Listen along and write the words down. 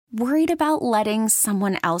Worried about letting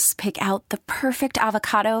someone else pick out the perfect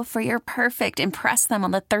avocado for your perfect impress them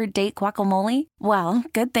on the third date guacamole? Well,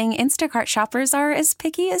 good thing Instacart shoppers are as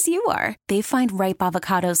picky as you are. They find ripe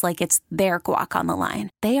avocados like it's their guac on the line.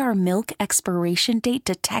 They are milk expiration date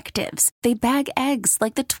detectives. They bag eggs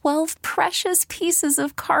like the 12 precious pieces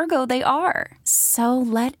of cargo they are. So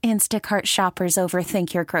let Instacart shoppers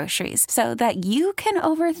overthink your groceries so that you can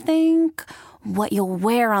overthink what you'll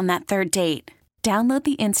wear on that third date. Download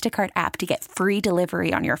the Instacart app to get free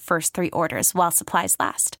delivery on your first 3 orders while supplies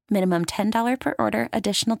last. Minimum $10 per order.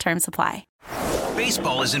 Additional terms apply.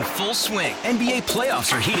 Baseball is in full swing. NBA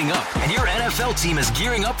playoffs are heating up, and your NFL team is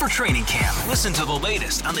gearing up for training camp. Listen to the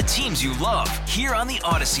latest on the teams you love here on the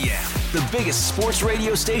Odyssey app. The biggest sports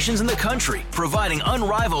radio stations in the country, providing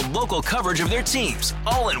unrivaled local coverage of their teams,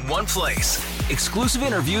 all in one place. Exclusive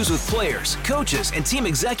interviews with players, coaches, and team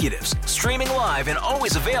executives, streaming live and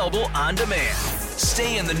always available on demand.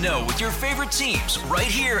 Stay in the know with your favorite teams right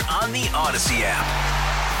here on the Odyssey app.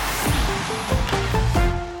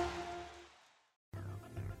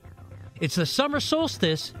 It's the summer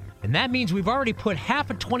solstice, and that means we've already put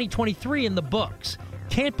half of 2023 in the books.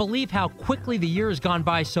 Can't believe how quickly the year has gone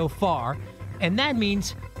by so far, and that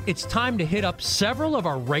means it's time to hit up several of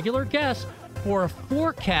our regular guests for a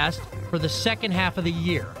forecast for the second half of the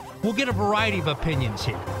year. We'll get a variety of opinions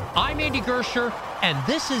here. I'm Andy Gersher, and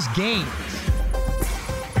this is Gaines.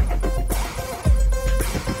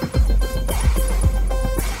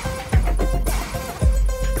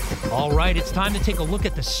 All right, it's time to take a look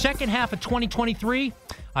at the second half of 2023.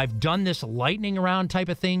 I've done this lightning round type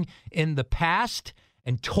of thing in the past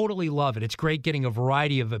and totally love it. It's great getting a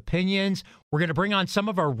variety of opinions. We're going to bring on some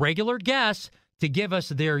of our regular guests to give us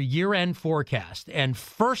their year-end forecast. And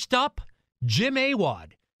first up, Jim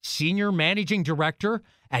Awad, Senior Managing Director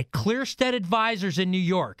at Clearstead Advisors in New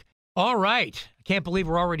York. All right, I can't believe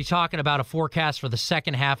we're already talking about a forecast for the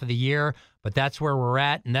second half of the year, but that's where we're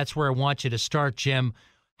at, and that's where I want you to start, Jim.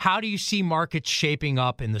 How do you see markets shaping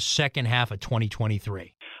up in the second half of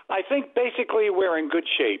 2023? I think basically we're in good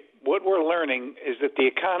shape. What we're learning is that the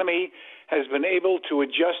economy has been able to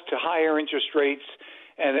adjust to higher interest rates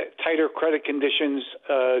and tighter credit conditions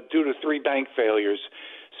due to 3 bank failures.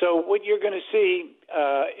 So what you're going to see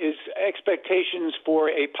is expectations for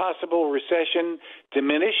a possible recession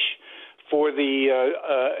diminish, for the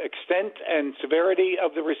extent and severity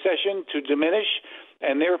of the recession to diminish,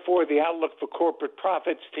 and therefore the outlook for corporate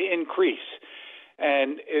profits to increase.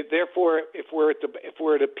 And therefore, if we're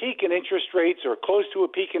at a peak in interest rates or close to a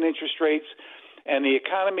peak in interest rates, and the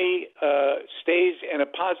economy stays in a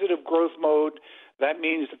positive growth mode, that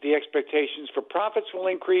means that the expectations for profits will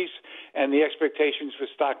increase and the expectations for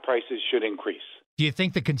stock prices should increase. Do you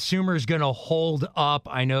think the consumer is going to hold up?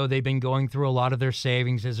 I know they've been going through a lot of their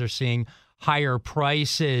savings as they're seeing higher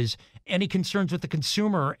prices. Any concerns with the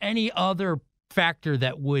consumer or any other factor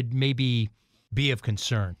that would maybe be of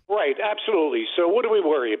concern? Right, absolutely. So what do we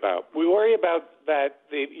worry about? We worry about that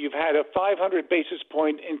you've had a 500 basis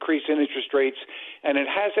point increase in interest rates, and it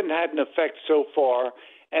hasn't had an effect so far,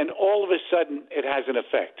 and all of a sudden it has an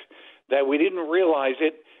effect. That we didn't realize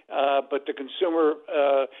it, but the consumer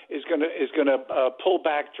is going to pull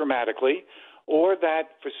back dramatically, or that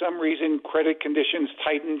for some reason credit conditions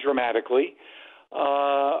tighten dramatically,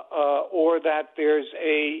 or that there's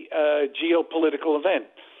a geopolitical event.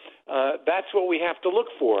 That's what we have to look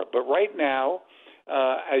for. But right now,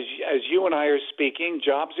 as you and I are speaking,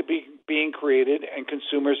 jobs are being created and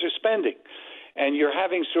consumers are spending. And you're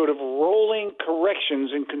having sort of rolling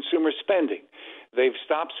corrections in consumer spending. They've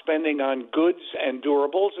stopped spending on goods and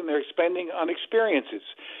durables, and they're spending on experiences.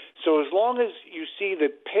 So as long as you see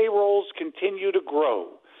that payrolls continue to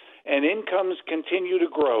grow and incomes continue to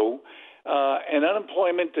grow and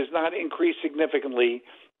unemployment does not increase significantly,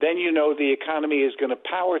 then you know the economy is going to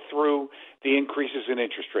power through the increases in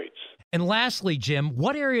interest rates. And lastly, Jim,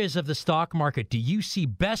 what areas of the stock market do you see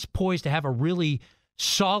best poised to have a really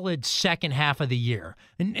solid second half of the year?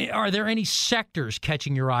 And are there any sectors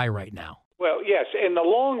catching your eye right now? Well, yes. In the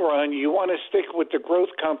long run, you want to stick with the growth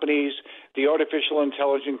companies, the artificial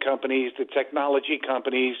intelligence companies, the technology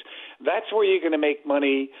companies. That's where you're going to make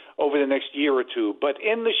money over the next year or two. But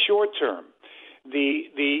in the short term, the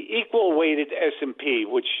equal weighted S&P,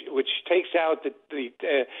 which takes out the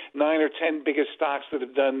 9 or 10 biggest stocks that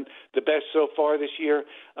have done the best so far this year,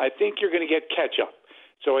 I think you're going to get catch up.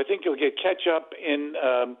 So I think you'll get catch up in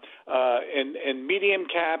medium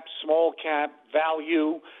cap, small cap,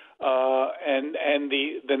 value, and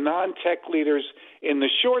the non-tech leaders in the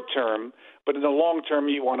short term, but in the long term,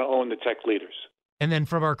 you want to own the tech leaders. And then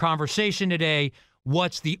from our conversation today,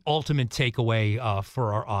 what's the ultimate takeaway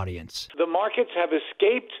for our audience? The markets have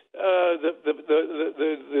escaped the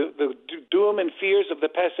doom and fears of the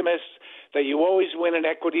pessimists, that you always win in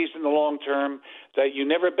equities in the long term, that you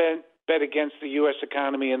never bet against the U.S.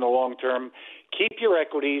 economy in the long term. Keep your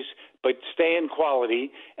equities, but stay in quality,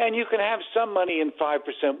 and you can have some money in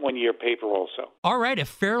 5% one-year paper also. All right, a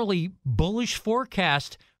fairly bullish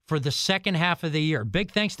forecast for the second half of the year.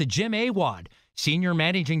 Big thanks to Jim Awad, Senior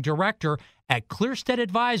Managing Director at Clearstead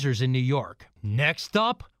Advisors in New York. Next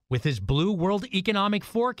up, with his Blue World Economic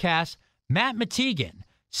Forecast, Matt Matigian,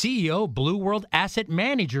 CEO Blue World Asset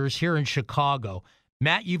Managers here in Chicago.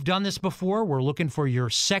 Matt, you've done this before. We're looking for your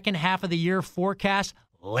second half of the year forecast.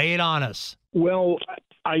 Lay it on us. Well,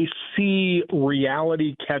 I see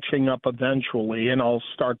reality catching up eventually, and I'll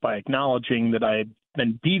start by acknowledging that I've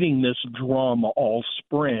been beating this drum all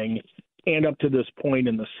spring and up to this point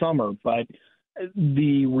in the summer. But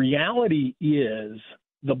the reality is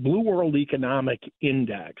the Blue World Economic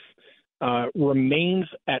Index remains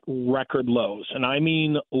at record lows. And I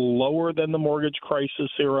mean lower than the mortgage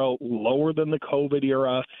crisis era, lower than the COVID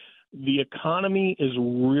era. The economy is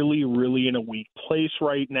really, really in a weak place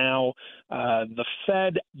right now. The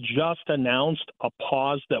Fed just announced a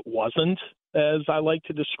pause that wasn't, as I like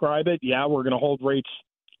to describe it. Yeah, we're going to hold rates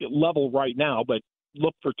level right now, but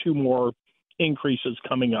look for 2 more increases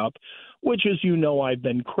coming up, which, as you know, I've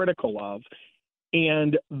been critical of.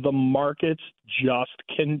 And the markets just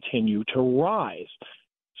continue to rise.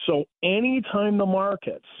 So anytime the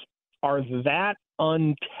markets are that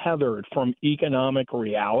untethered from economic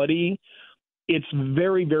reality, it's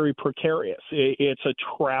very, very precarious. It's a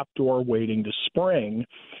trapdoor waiting to spring.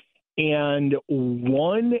 And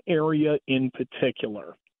one area in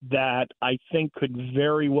particular that I think could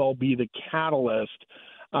very well be the catalyst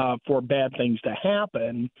for bad things to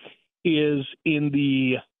happen is in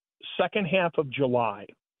the second half of July.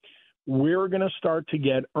 We're going to start to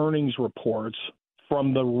get earnings reports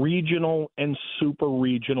from the regional and super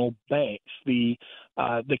regional banks, the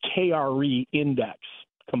KRE index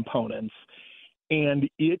components. And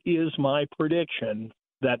it is my prediction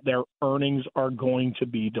that their earnings are going to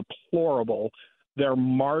be deplorable. Their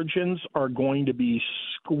margins are going to be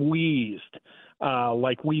squeezed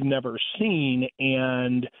like we've never seen.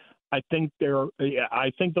 And I think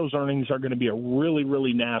those earnings are going to be a really,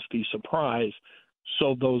 really nasty surprise.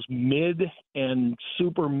 So those mid and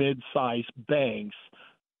super mid-sized banks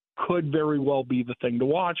could very well be the thing to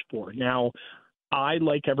watch for. Now, I,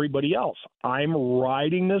 like everybody else, I'm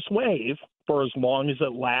riding this wave for as long as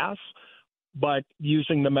it lasts. But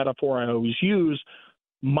using the metaphor I always use,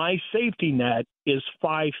 my safety net is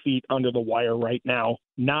 5 feet under the wire right now,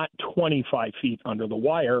 not 25 feet under the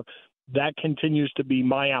wire. That continues to be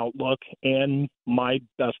my outlook and my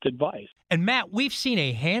best advice. And Matt, we've seen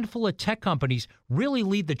a handful of tech companies really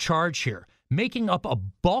lead the charge here, making up a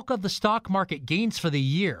bulk of the stock market gains for the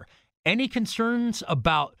year. Any concerns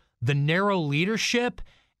about the narrow leadership?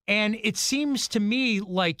 And it seems to me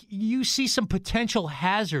like you see some potential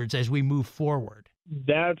hazards as we move forward.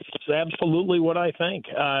 That's absolutely what I think.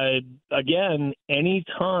 Again, any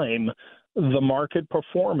time the market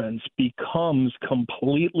performance becomes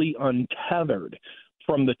completely untethered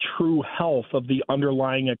from the true health of the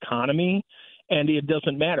underlying economy, and it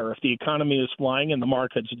doesn't matter if the economy is flying and the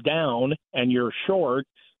market's down and you're short,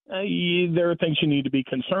 there are things you need to be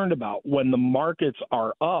concerned about. When the markets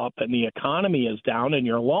are up and the economy is down and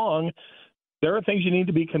you're long, there are things you need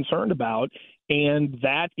to be concerned about, and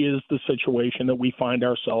that is the situation that we find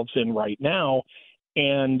ourselves in right now.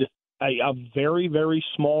 And a very, very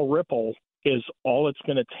small ripple is all it's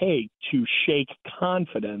going to take to shake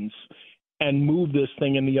confidence and move this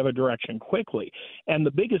thing in the other direction quickly. And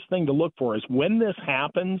the biggest thing to look for is when this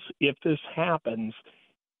happens, if this happens,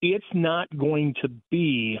 it's not going to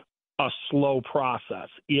be a slow process.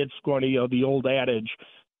 It's going to, the old adage,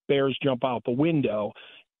 bears jump out the window.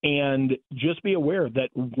 And just be aware that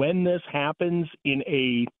when this happens in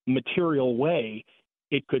a material way,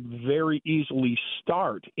 it could very easily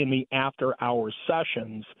start in the after-hours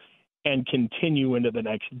sessions and continue into the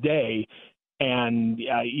next day. And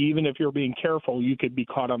even if you're being careful, you could be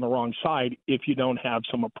caught on the wrong side if you don't have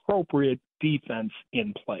some appropriate defense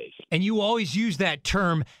in place. And you always use that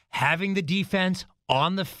term, having the defense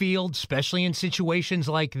on the field, especially in situations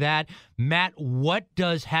like that. Matt, what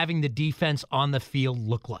does having the defense on the field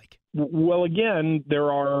look like? Well, again,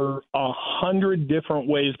 there are 100 different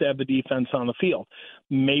ways to have the defense on the field.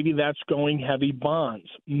 Maybe that's going heavy bonds.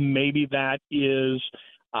 Maybe that is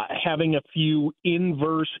having a few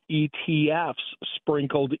inverse ETFs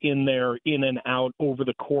sprinkled in there in and out over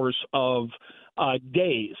the course of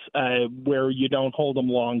days, where you don't hold them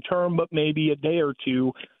long term, but maybe a day or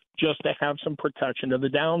two just to have some protection to the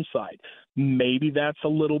downside. Maybe that's a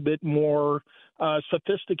little bit more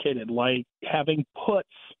sophisticated, like having puts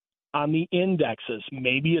on the indexes.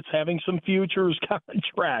 Maybe it's having some futures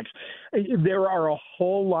contracts. There are a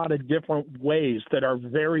whole lot of different ways that are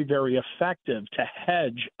very, very effective to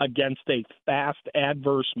hedge against a fast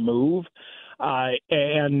adverse move.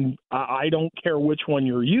 And I don't care which one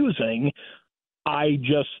you're using. I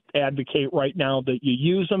just advocate right now that you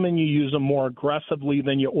use them, and you use them more aggressively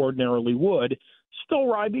than you ordinarily would. Still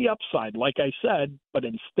ride the upside, like I said, but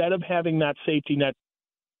instead of having that safety net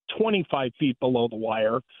 25 feet below the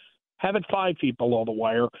wire, have it 5 feet below the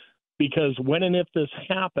wire, because when and if this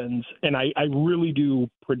happens, and I really do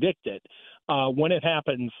predict it, when it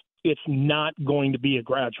happens, it's not going to be a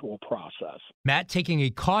gradual process. Matt taking a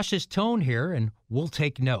cautious tone here, and we'll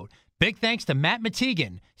take note. Big thanks to Matt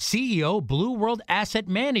Matigian, CEO, Blue World Asset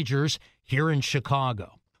Managers here in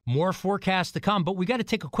Chicago. More forecasts to come, but we got to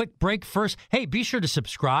take a quick break first. Hey, be sure to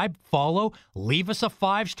subscribe, follow, leave us a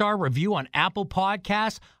 5-star review on Apple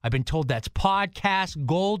Podcasts. I've been told that's podcast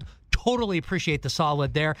gold. Totally appreciate the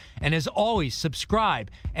solid there. And as always, subscribe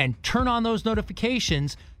and turn on those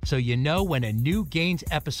notifications so you know when a new Gains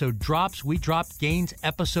episode drops. We drop Gains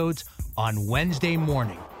episodes on Wednesday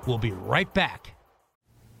morning. We'll be right back.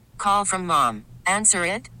 Call from mom. Answer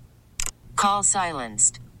it. Call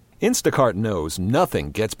silenced. Instacart knows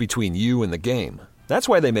nothing gets between you and the game. That's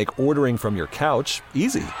why they make ordering from your couch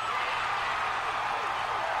easy.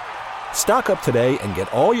 Stock up today and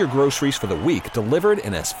get all your groceries for the week delivered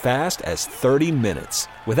in as fast as 30 minutes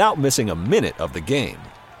without missing a minute of the game.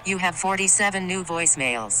 You have 47 new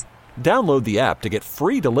voicemails. Download the app to get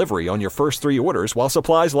free delivery on your first 3 orders while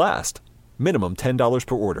supplies last. Minimum $10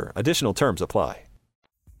 per order. Additional terms apply.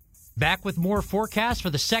 Back with more forecasts for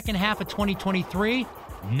the second half of 2023.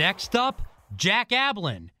 Next up, Jack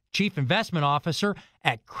Ablin, Chief Investment Officer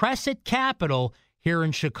at Cresset Capital here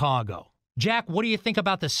in Chicago. Jack, what do you think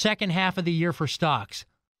about the second half of the year for stocks?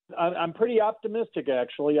 I'm pretty optimistic,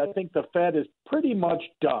 actually. I think the Fed is pretty much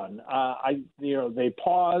done. They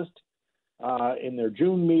paused in their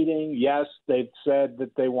June meeting. Yes, they've said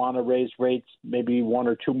that they want to raise rates maybe 1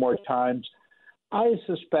 or 2 more times. I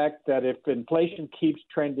suspect that if inflation keeps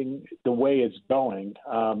trending the way it's going,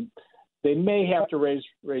 they may have to raise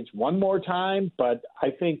rates 1 more time, but I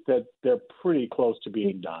think that they're pretty close to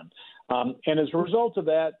being done. And as a result of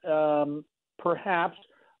that, perhaps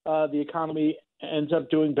the economy ends up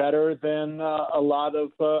doing better than a lot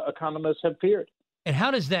of economists have feared. And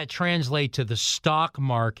how does that translate to the stock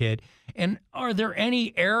market? And are there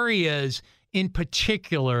any areas in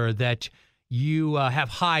particular that you have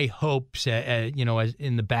high hopes, as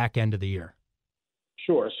in the back end of the year?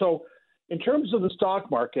 Sure. So in terms of the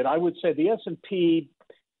stock market, I would say the S&P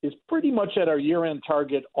is pretty much at our year-end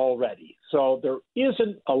target already. So there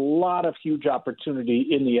isn't a lot of huge opportunity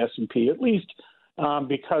in the S&P, at least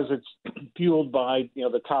because it's fueled by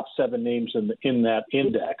the top 7 names in that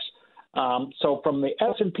index. So from the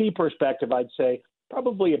S&P perspective, I'd say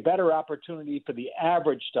probably a better opportunity for the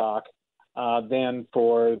average stock than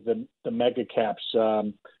for the mega caps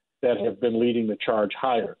that have been leading the charge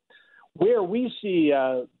higher. Where we see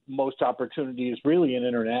most opportunity is really in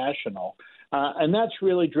international, and that's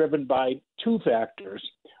really driven by 2 factors.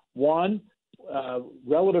 One,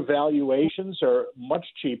 relative valuations are much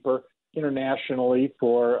cheaper internationally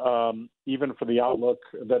for even for the outlook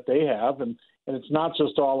that they have, and it's not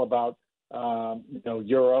just all about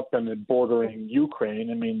Europe and bordering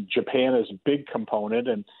Ukraine. I mean, Japan is a big component,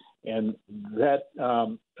 and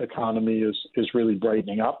that economy is really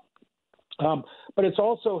brightening up. But it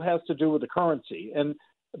also has to do with the currency. And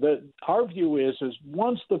our view is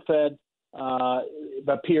once the Fed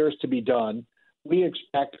appears to be done, we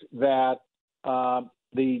expect that the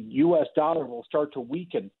U.S. dollar will start to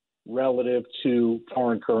weaken relative to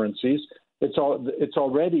foreign currencies. It's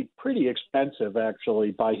already pretty expensive,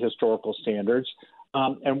 actually, by historical standards.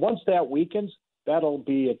 And once that weakens, that'll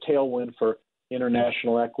be a tailwind for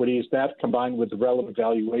international equities. That, combined with the relative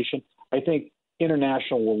valuation, I think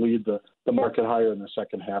international will lead the market higher in the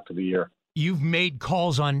second half of the year. You've made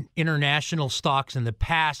calls on international stocks in the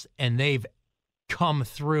past, and they've come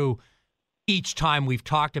through each time we've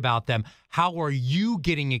talked about them. How are you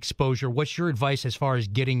getting exposure? What's your advice as far as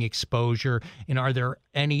getting exposure? And are there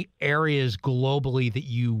any areas globally that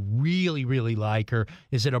you really, really like, or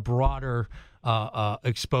is it a broader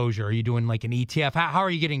exposure? Are you doing like an ETF? How are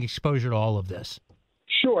you getting exposure to all of this?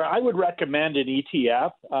 Sure. I would recommend an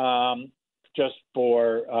ETF. just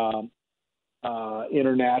for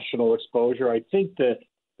international exposure. I think the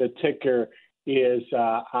ticker is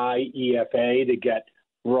IEFA to get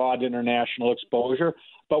broad international exposure.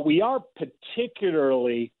 But we are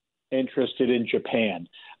particularly interested in Japan.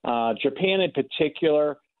 Japan in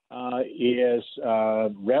particular is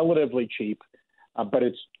relatively cheap, but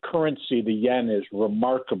its currency, the yen, is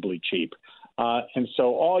remarkably cheap. And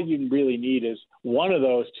so all you really need is one of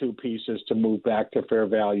those two pieces to move back to fair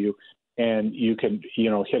value, and you can,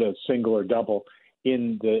 hit a single or double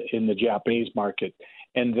in the Japanese market.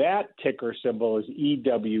 And that ticker symbol is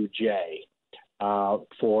EWJ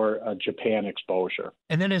for Japan exposure.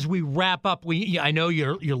 And then as we wrap up, I know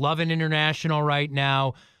you're loving international right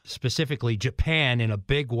now, specifically Japan in a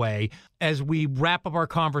big way. As we wrap up our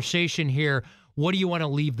conversation here, what do you want to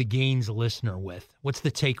leave the Gains listener with? What's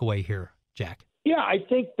the takeaway here, Jack? Yeah, I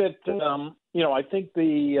think that I think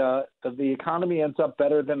the economy ends up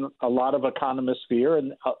better than a lot of economists fear,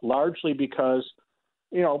 and largely because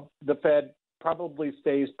the Fed probably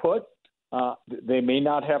stays put. They may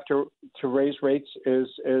not have to raise rates as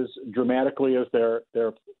dramatically as they're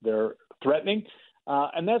threatening,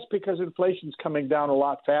 and that's because inflation's coming down a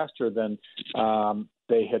lot faster than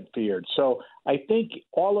they had feared. So I think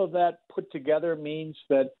all of that put together means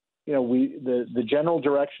that the general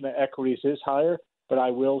direction of equities is higher, but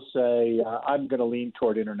I will say I'm going to lean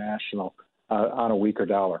toward international on a weaker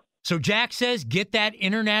dollar. So Jack says get that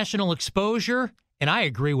international exposure, and I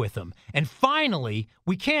agree with him. And finally,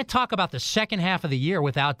 we can't talk about the second half of the year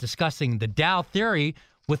without discussing the Dow theory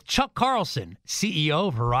with Chuck Carlson, CEO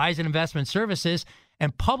of Horizon Investment Services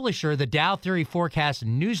and publisher of the Dow Theory Forecast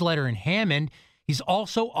newsletter in Hammond. He's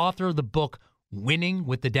also author of the book Winning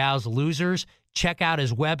with the Dow's Losers. Check out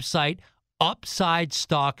his website,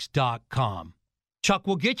 UpsideStocks.com. Chuck,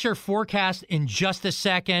 we'll get your forecast in just a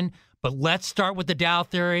second, but let's start with the Dow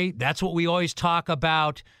theory. That's what we always talk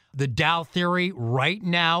about. The Dow theory right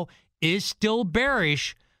now is still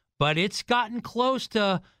bearish, but it's gotten close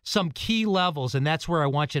to some key levels, and that's where I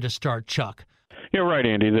want you to start, Chuck. You're right,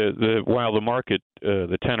 Andy. While the market,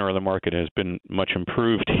 the tenor of the market has been much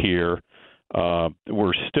improved here,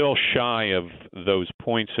 we're still shy of those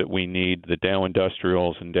points that we need the Dow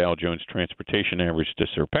Industrials and Dow Jones Transportation Average to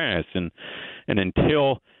surpass. And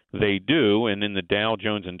until they do, and in the Dow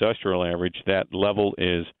Jones Industrial Average, that level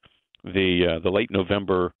is the late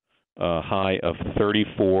November high of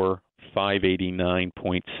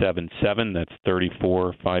 34,589.77. That's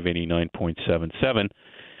 34,589.77.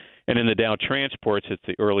 And in the Dow Transports, it's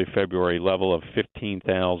the early February level of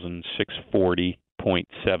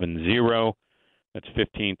 15,640.70. That's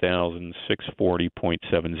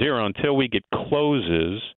 15,640.70. Until we get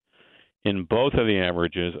closes in both of the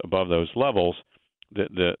averages above those levels,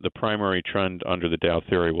 the primary trend under the Dow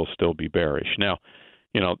theory will still be bearish. Now,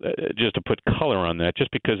 just to put color on that,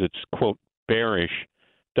 just because it's, quote, bearish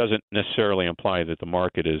doesn't necessarily imply that the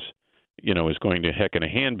market is going to heck in a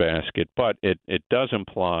handbasket, but it does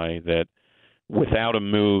imply that without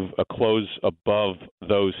a close above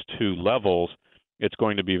those two levels, it's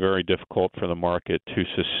going to be very difficult for the market to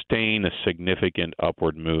sustain a significant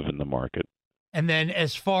upward move in the market. And then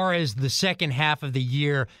as far as the second half of the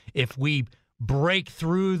year, if we break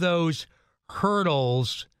through those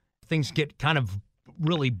hurdles, things get kind of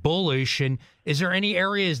really bullish. And is there any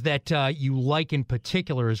areas that you like in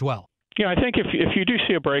particular as well? Yeah, I think if you do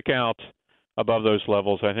see a breakout above those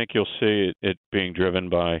levels, I think you'll see it being driven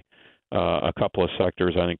by a couple of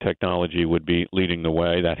sectors. I think technology would be leading the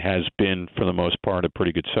way. That has been, for the most part, a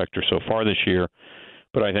pretty good sector so far this year.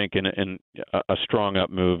 But I think in a strong up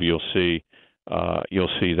move, you'll see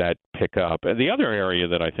that pick up. And the other area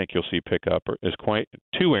that I think you'll see pick up is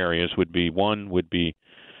two areas. One would be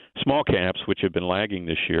small caps, which have been lagging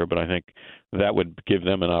this year, but I think that would give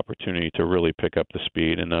them an opportunity to really pick up the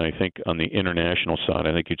speed. And I think on the international side,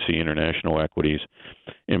 I think you'd see international equities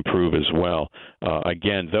improve as well.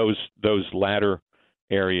 Again, those latter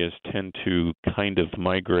areas tend to kind of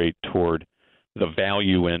migrate toward the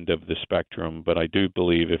value end of the spectrum, but I do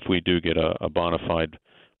believe if we do get a bona fide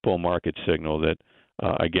bull market signal that,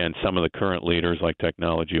 again, some of the current leaders like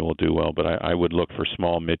technology will do well, but I would look for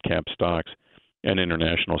small mid-cap stocks and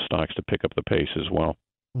international stocks to pick up the pace as well.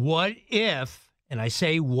 What if, and I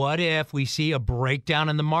say what if, we see a breakdown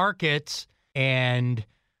in the markets and,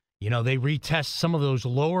 they retest some of those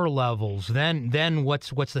lower levels, then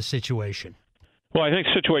what's the situation? Well, I think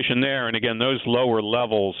the situation there, and again, those lower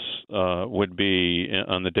levels would be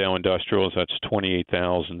on the Dow Industrials, that's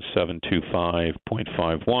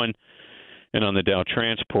 28,725.51. And on the Dow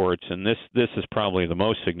Transports, and this is probably the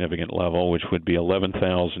most significant level, which would be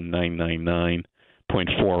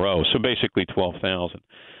 11,999.40. So basically 12,000.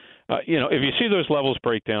 if you see those levels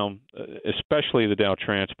break down, especially the Dow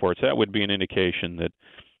transports, that would be an indication that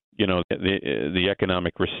the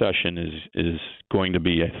economic recession is going to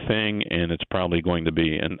be a thing, and it's probably going to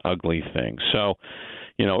be an ugly thing. So,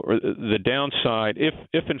 the downside,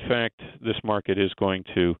 if in fact this market is going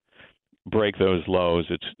to break those lows,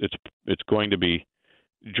 it's going to be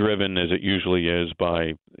driven, as it usually is,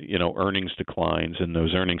 by earnings declines, and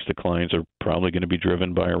those earnings declines are probably going to be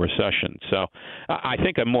driven by a recession. So I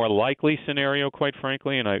think a more likely scenario, quite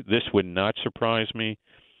frankly, and this would not surprise me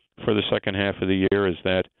for the second half of the year, is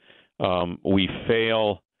that we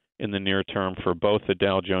fail in the near term for both the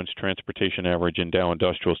Dow Jones Transportation Average and Dow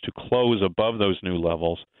Industrials to close above those new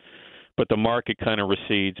levels, but the market kind of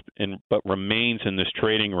recedes but remains in this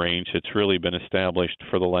trading range that's really been established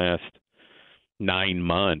for the last 9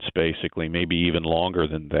 months, basically, maybe even longer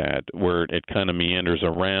than that, where it kind of meanders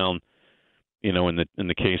around, in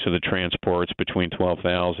the case of the transports between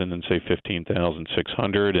 12,000 and say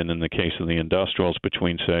 15,600, and in the case of the industrials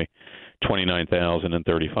between say 29,000 and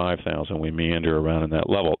 35,000, we meander around in that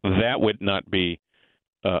level. That would not be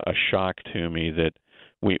a shock to me that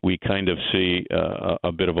we kind of see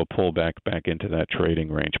a bit of a pullback back into that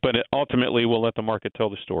trading range. But ultimately, we'll let the market tell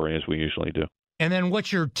the story, as we usually do. And then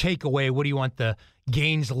what's your takeaway? What do you want the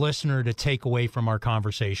Gains listener to take away from our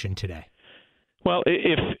conversation today? Well,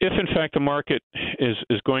 if in fact the market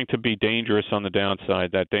is going to be dangerous on the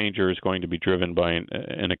downside, that danger is going to be driven by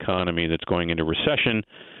an economy that's going into recession.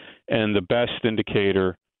 And the best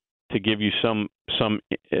indicator to give you some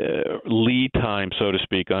lead time, so to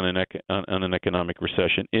speak, on an economic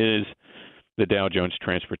recession is the Dow Jones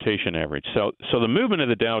Transportation Average. So the movement of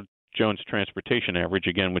the Dow Jones Transportation Average,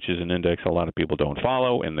 again, which is an index a lot of people don't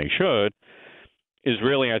follow, and they should, is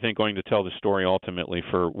really, I think, going to tell the story ultimately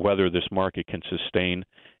for whether this market can sustain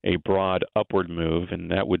a broad upward move, and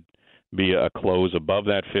that would be a close above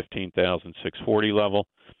that 15,640 level,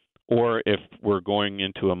 or if we're going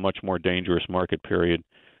into a much more dangerous market period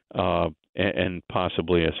and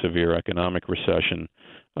possibly a severe economic recession,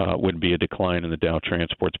 would be a decline in the Dow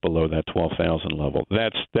transports below that 12,000 level.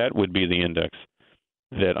 That would be the index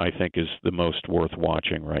that I think is the most worth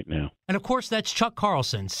watching right now. And of course, that's Chuck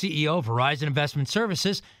Carlson, CEO of Horizon Investment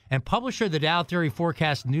Services and publisher of the Dow Theory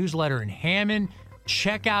Forecast newsletter in Hammond.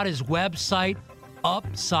 Check out his website,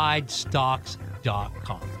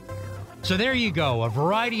 UpsideStocks.com. So there you go, a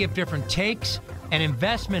variety of different takes and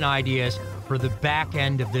investment ideas for the back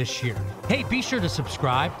end of this year. Hey, be sure to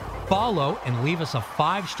subscribe, follow, and leave us a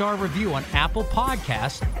 5-star review on Apple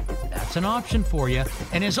Podcasts. That's an option for you.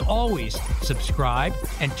 And as always, subscribe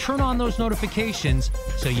and turn on those notifications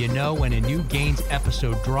so you know when a new Gains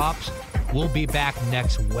episode drops. We'll be back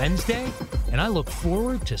next Wednesday, and I look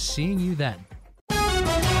forward to seeing you then.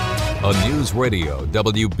 A News Radio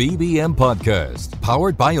WBBM podcast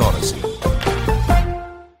powered by Odyssey.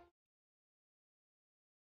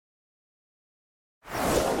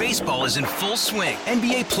 Baseball is in full swing.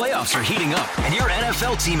 NBA playoffs are heating up, and your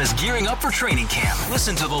NFL team is gearing up for training camp.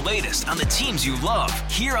 Listen to the latest on the teams you love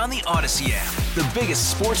here on the Odyssey app. The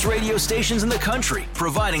biggest sports radio stations in the country,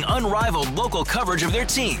 providing unrivaled local coverage of their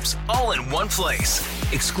teams, all in one place.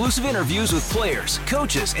 Exclusive interviews with players,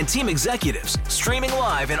 coaches, and team executives, streaming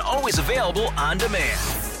live and always available on demand.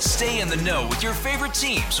 Stay in the know with your favorite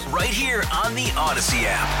teams right here on the Odyssey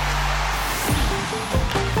app.